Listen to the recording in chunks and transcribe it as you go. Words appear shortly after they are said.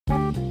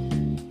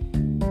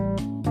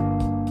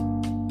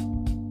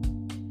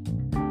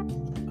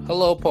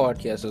Hello,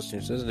 podcast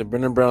listeners. This is the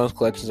Brendan Brown's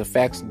Collections of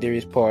Facts and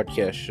Theories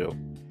podcast show.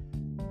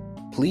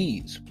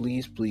 Please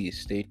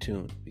stay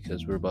tuned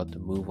because we're about to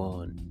move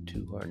on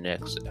to our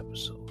next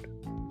episode.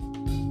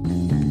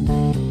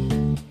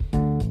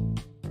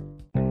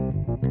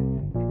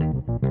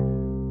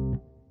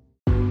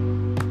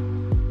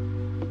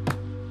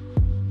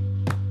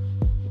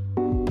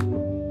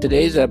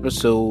 Today's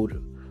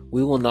episode,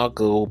 we will not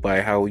go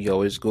by how we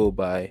always go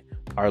by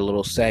our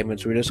little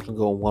segments. We're just going to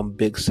go in one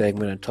big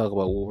segment and talk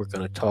about what we're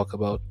going to talk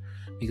about,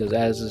 because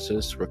as this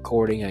is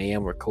recording, I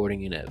am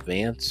recording in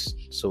advance.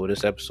 So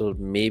this episode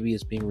maybe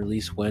is being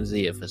released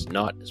Wednesday. If it's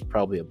not, it's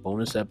probably a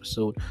bonus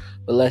episode,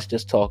 but let's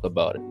just talk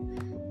about it.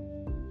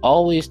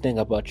 Always think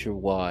about your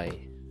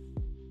why.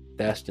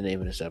 That's the name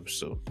of this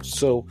episode.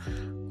 So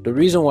the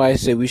reason why I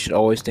say we should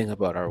always think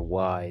about our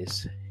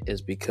whys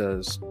is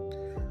because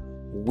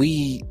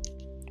we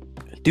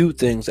do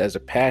things as a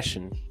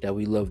passion that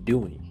we love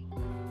doing.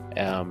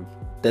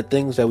 The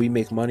things that we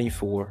make money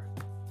for,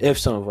 if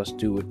some of us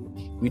do it,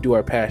 we do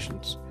our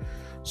passions.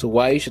 So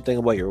why you should think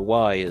about your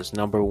why is,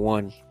 number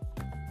one,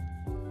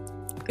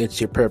 it's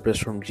your purpose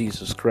from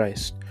Jesus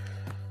Christ.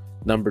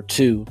 Number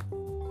two,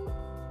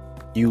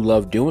 you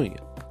love doing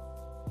it.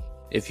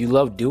 If you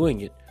love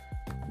doing it,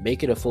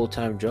 make it a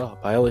full-time job.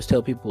 I always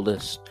tell people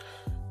this: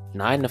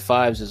 9 to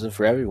 5s isn't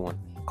for everyone.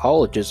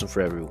 College isn't for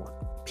everyone.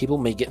 People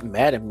may get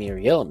mad at me or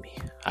yell at me.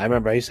 I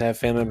remember I used to have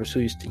family members who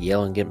used to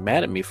yell and get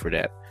mad at me for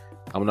that.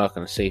 I'm not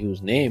going to say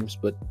whose names,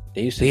 but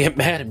they used to get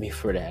mad at me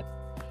for that.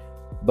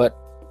 But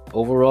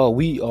overall,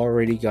 we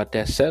already got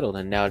that settled,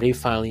 and now they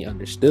finally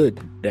understood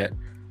that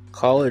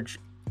college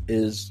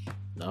is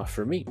not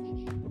for me.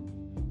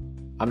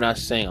 I'm not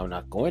saying I'm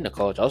not going to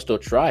college. I'll still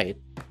try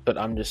it, but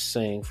I'm just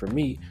saying for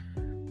me,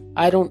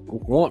 I don't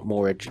want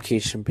more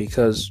education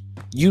because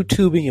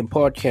YouTubing and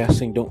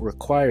podcasting don't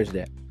require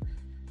that.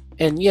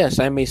 And yes,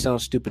 I may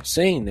sound stupid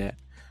saying that,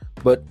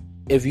 but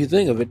if you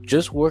think of it,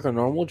 just work a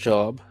normal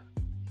job,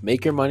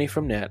 make your money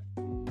from that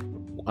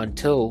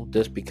until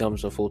this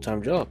becomes a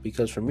full-time job.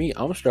 Because for me,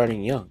 I'm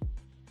starting young.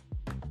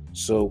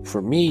 So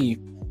for me,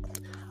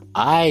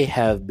 I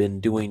have been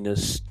doing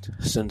this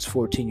since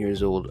 14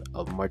 years old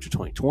of March of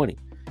 2020.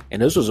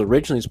 And this was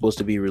originally supposed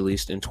to be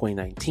released in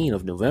 2019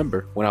 of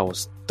November when I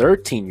was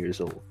 13 years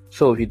old.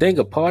 So if you think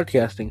of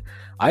podcasting,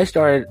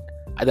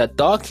 that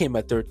thought came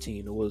at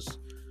 13. It was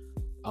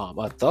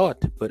a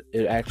thought, but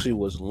it actually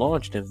was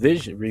launched and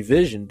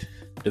revisioned.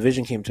 The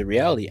vision came to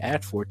reality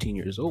at 14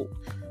 years old.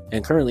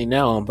 And currently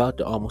now I'm about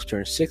to almost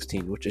turn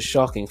 16, which is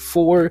shocking.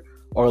 4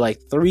 or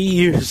like 3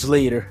 years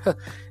later,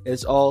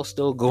 it's all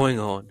still going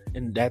on.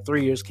 And that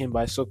 3 years came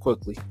by so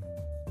quickly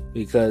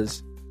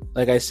because,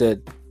 like I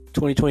said,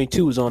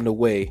 2022 is on the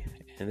way.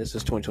 And this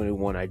is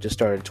 2021. I just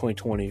started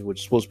 2020, which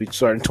is supposed to be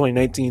starting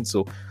 2019.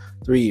 So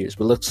 3 years.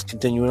 But let's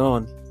continue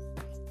on.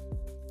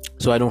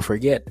 So I don't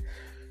forget.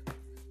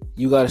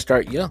 You got to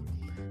start young.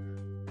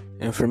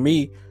 And for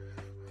me,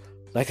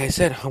 like I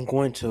said, I'm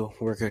going to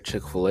work at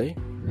Chick-fil-A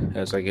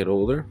as I get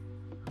older,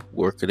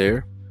 work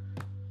there.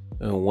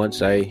 And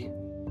once I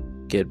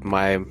get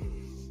my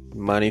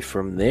money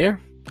from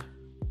there,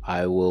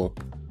 I will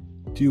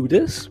do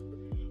this.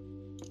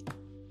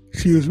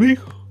 Excuse me,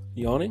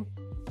 yawning.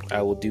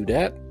 I will do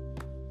that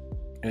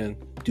and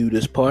do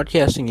this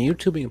podcasting and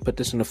YouTubing and put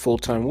this into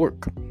full-time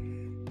work.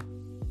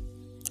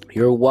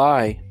 Your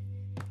why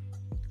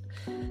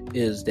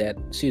is that,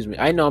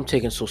 I know I'm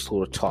taking so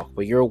slow to talk,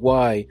 but your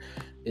why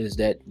is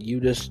that you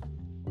just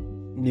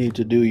need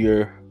to do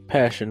your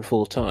passion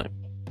full time,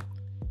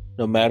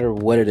 no matter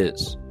what it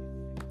is.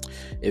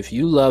 If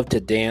you love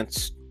to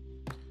dance,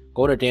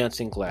 go to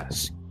dancing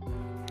class.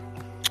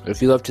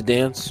 If you love to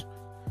dance,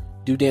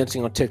 do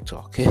dancing on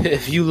TikTok.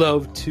 If you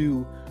love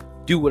to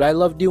do what I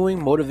love doing,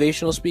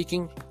 motivational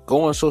speaking,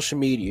 go on social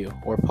media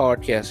or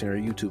podcasting or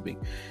YouTubing.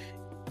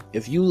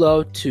 If you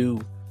love to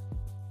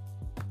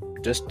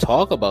just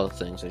talk about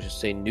things, I should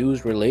say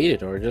news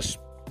related or just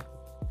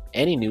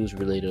any news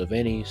related of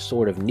any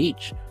sort of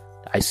niche,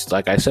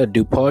 like I said,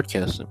 do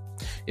podcasting.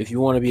 If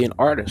you want to be an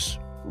artist,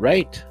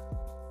 write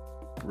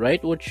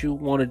what you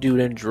want to do,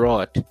 then draw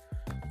it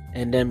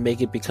and then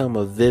make it become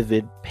a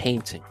vivid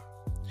painting.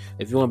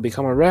 If you want to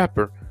become a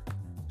rapper,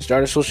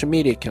 start a social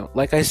media account.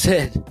 Like I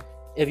said,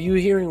 if you're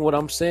hearing what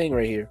I'm saying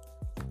right here,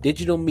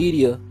 digital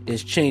media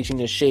is changing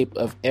the shape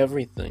of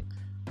everything.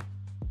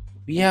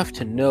 We have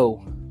to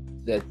know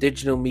that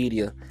digital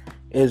media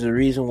is the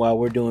reason why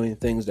we're doing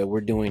things that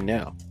we're doing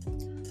now.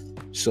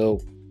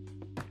 So,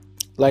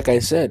 like I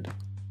said,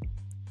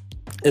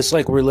 it's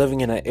like we're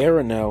living in an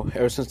era now,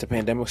 ever since the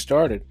pandemic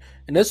started.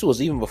 And this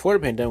was even before the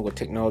pandemic with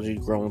technology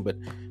growing, but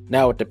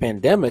now with the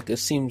pandemic, it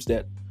seems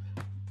that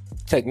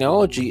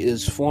technology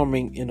is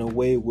forming in a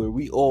way where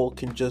we all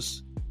can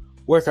just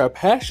work our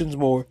passions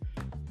more.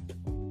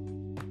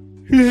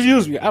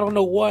 Excuse me, I don't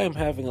know why I'm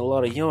having a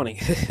lot of yawning.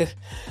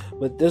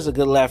 But there's a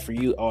good laugh for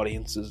you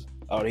audiences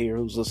out here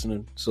who's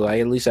listening. So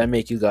at least I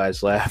make you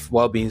guys laugh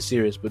while being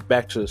serious. But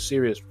back to the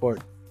serious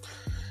part.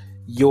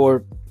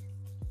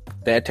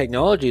 That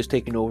technology is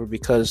taking over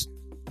because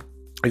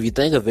if you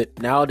think of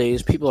it,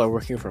 nowadays people are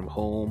working from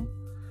home.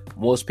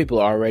 Most people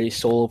are already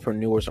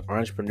solopreneurs or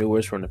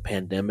entrepreneurs from the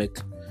pandemic.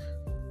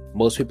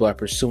 Most people are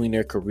pursuing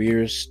their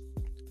careers.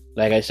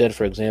 Like I said,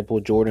 for example,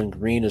 Jordan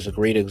Green is a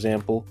great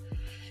example.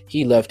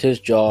 He left his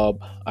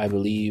job, I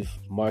believe,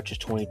 March of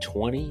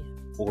 2020,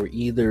 or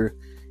either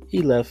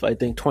he left, I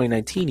think,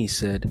 2019, he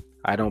said.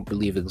 I don't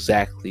believe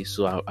exactly,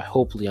 so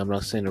hopefully I'm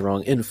not saying the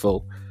wrong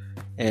info.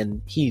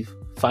 And he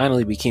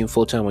finally became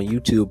full-time on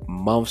YouTube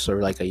months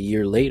or like a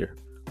year later,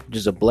 which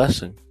is a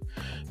blessing,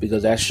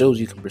 because that shows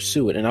you can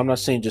pursue it. And I'm not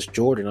saying just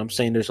Jordan. I'm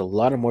saying there's a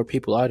lot of more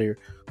people out here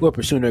who are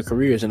pursuing their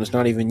careers, and it's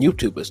not even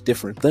YouTube. It's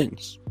different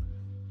things.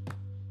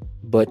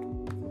 But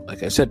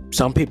like I said,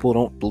 some people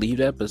don't believe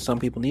that, but some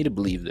people need to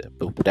believe that.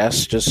 But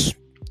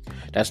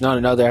that's not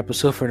another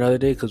episode for another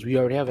day, because we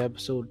already have an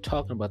episode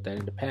talking about that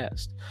in the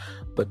past.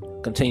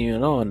 But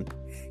continuing on,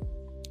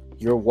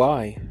 your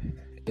why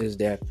is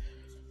that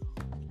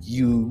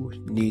you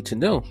need to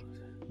know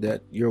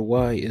that your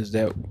why is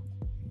that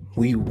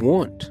we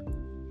want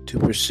to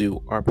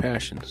pursue our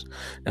passions.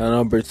 Now,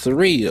 number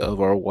 3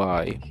 of our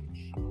why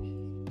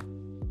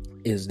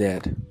is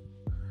that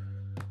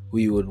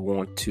we would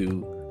want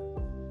to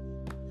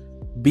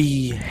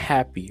be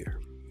happier,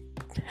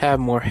 have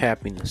more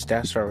happiness.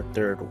 That's our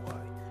third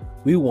why.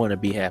 We want to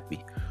be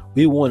happy.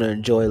 We want to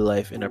enjoy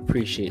life and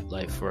appreciate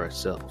life for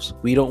ourselves.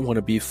 We don't want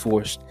to be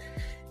forced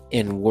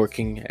in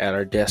working at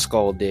our desk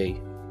all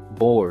day,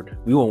 bored.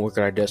 We want to work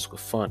at our desk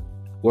with fun,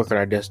 work at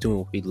our desk doing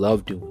what we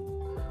love doing.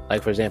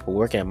 Like, for example,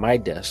 working at my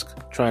desk,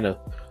 trying to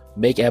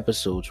make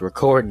episodes,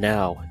 record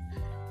now,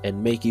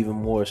 and make even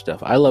more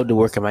stuff. I love to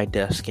work at my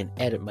desk and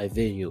edit my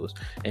videos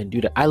and do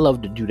that. I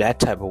love to do that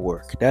type of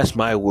work. That's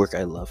my work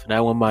I love, and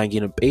I wouldn't mind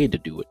getting paid to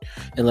do it.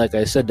 And like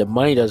I said, the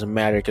money doesn't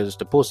matter because it's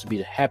supposed to be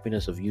the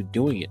happiness of you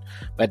doing it.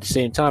 But at the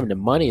same time, the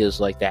money is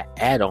like that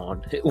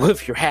add-on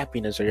with your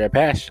happiness or your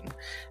passion.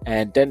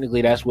 And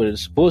technically, that's what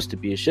it's supposed to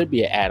be. It should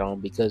be an add-on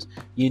because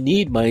you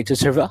need money to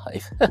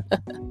survive.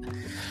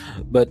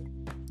 But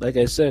like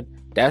I said,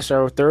 that's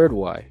our third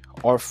why.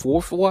 Our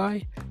fourth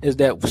why is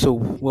that so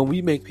when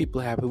we make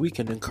people happy, we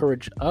can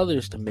encourage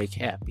others to make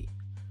happy.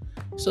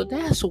 So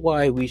that's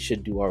why we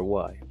should do our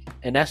why.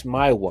 And that's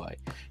my why.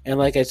 And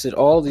like I said,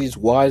 all these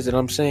whys that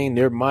I'm saying,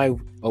 they're my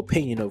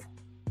opinion of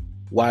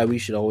why we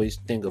should always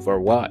think of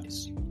our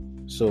whys.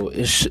 So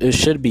it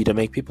should be to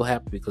make people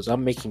happy, because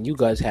I'm making you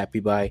guys happy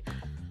by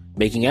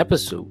making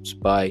episodes,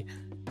 by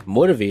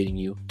motivating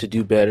you to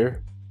do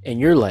better in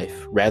your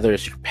life. Rather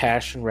it's your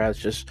passion, rather it's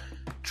just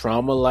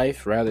trauma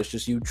life, rather it's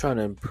just you trying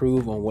to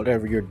improve on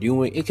whatever you're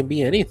doing. It can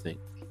be anything.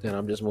 Then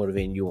I'm just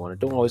motivating you on it.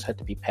 Don't always have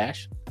to be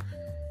passion.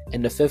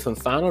 And the fifth and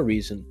final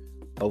reason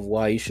of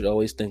why you should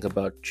always think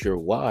about your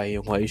why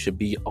and why you should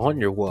be on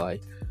your why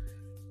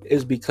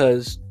is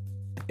because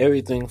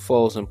everything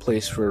falls in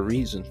place for a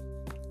reason.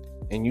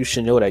 And you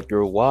should know that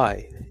your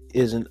why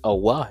isn't a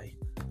why.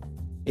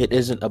 It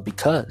isn't a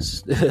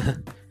because.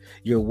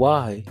 Your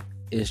why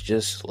is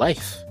just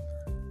life.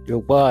 Your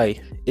why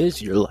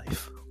is your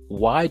life.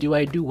 Why do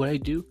I do what I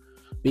do?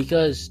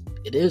 Because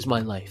it is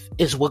my life.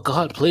 It's what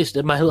God placed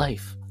in my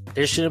life.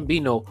 There shouldn't be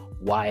no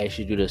why I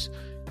should do this.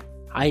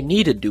 I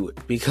need to do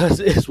it because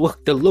it's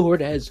what the Lord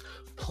has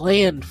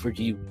planned for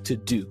you to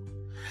do.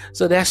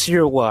 So that's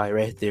your why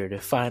right there, the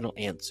final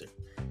answer.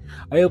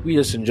 I hope you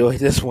just enjoyed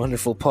this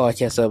wonderful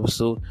podcast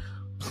episode.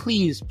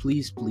 Please,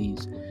 please,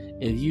 please,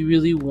 if you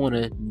really want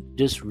to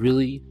just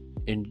really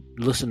and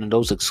listen to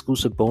those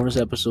exclusive bonus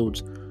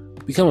episodes,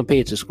 become a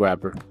paid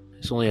subscriber.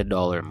 It's only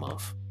 $1 a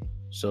month.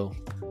 So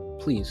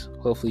please,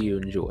 hopefully you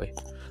enjoy.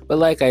 But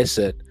like I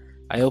said,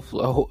 I hope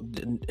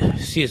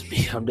excuse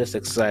me, I'm just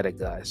excited,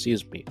 guys.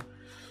 Excuse me.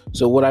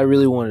 So what I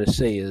really wanted to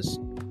say is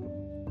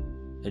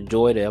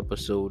enjoy the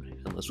episode,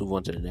 and let's move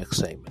on to the next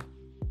segment.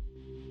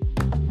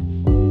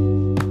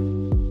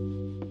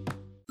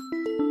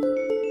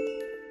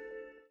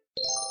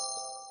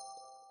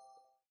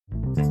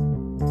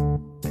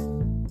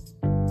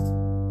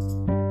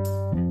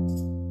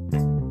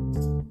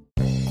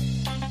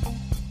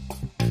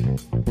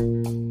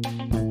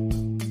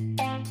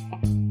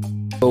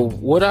 So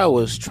what I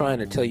was trying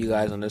to tell you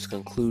guys on this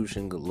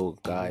conclusion,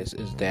 guys,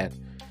 is that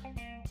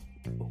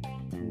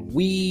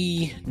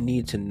we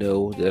need to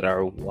know that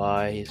our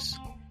whys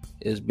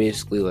is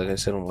basically, like I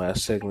said in the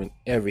last segment,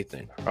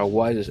 everything. Our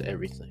whys is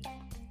everything.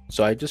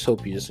 So I just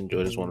hope you just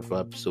enjoyed this wonderful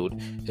episode.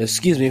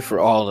 Excuse me for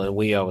all the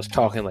way I was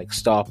talking, like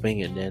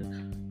stopping and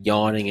then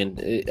yawning,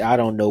 and I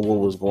don't know what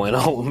was going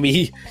on with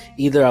me.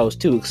 Either I was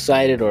too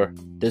excited or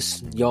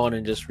this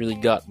yawning just really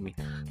got me.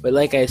 But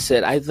like I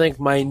said, I think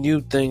my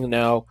new thing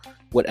now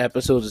with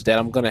episodes is that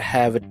I'm going to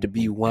have it to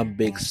be one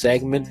big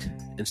segment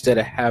instead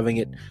of having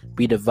it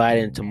be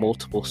divided into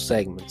multiple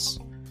segments.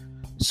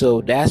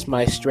 So that's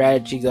my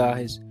strategy,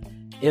 guys.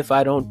 If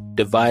I don't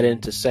divide it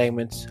into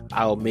segments,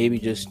 I'll maybe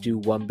just do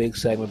one big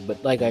segment.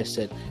 But like I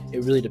said,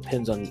 it really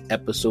depends on the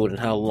episode and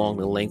how long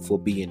the length will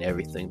be and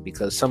everything.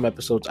 Because some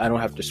episodes I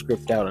don't have to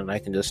script out and I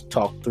can just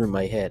talk through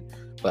my head.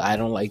 But I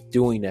don't like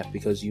doing that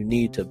because you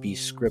need to be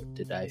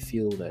scripted. I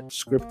feel that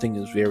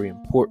scripting is very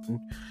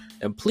important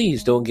And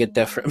please don't get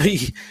that from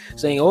me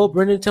saying, "Oh,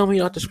 Brendan, tell me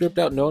not to script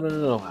out." No.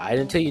 I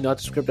didn't tell you not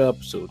to script out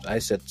episodes. I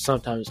said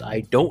sometimes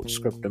I don't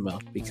script them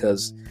out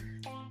because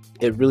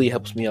it really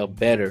helps me out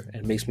better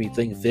and makes me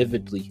think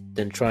vividly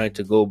than trying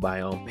to go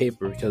by on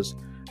paper, because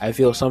I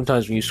feel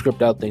sometimes when you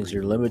script out things,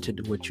 you're limited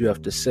to what you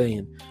have to say,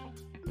 and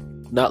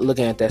not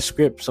looking at that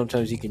script,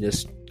 sometimes you can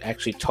just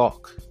actually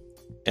talk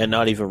and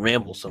not even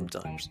ramble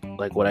sometimes,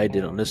 like what I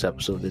did on this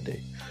episode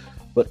today.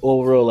 But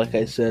overall, like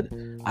I said,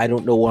 I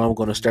don't know what I'm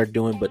going to start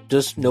doing, but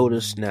just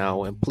notice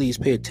now, and please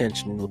pay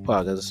attention to the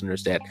podcast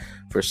listeners, that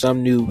for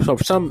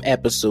some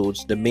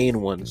episodes, the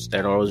main ones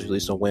that are always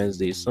released on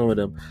Wednesdays, some of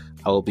them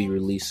I will be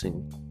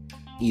releasing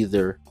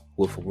either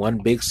with one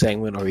big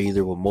segment or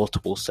either with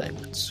multiple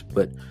segments.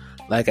 But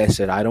like I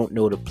said, I don't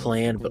know the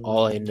plan, but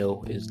all I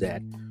know is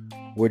that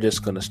we're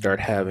just going to start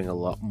having a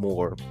lot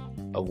more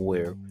of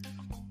where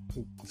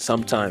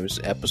sometimes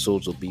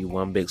episodes will be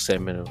one big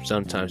segment, or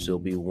sometimes there'll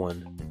be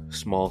one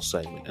small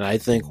segment. And I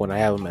think when I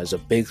have them as a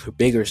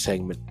bigger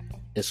segment,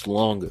 it's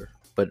longer.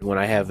 But when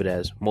I have it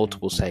as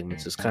multiple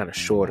segments, it's kind of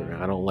shorter.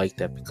 And I don't like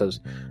that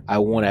because I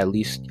want to at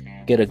least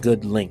get a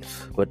good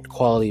length. But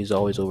quality is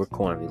always over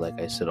quantity,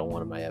 like I said on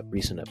one of my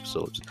recent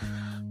episodes.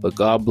 But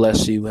God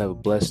bless you. Have a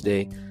blessed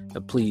day.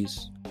 And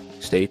please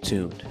stay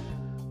tuned.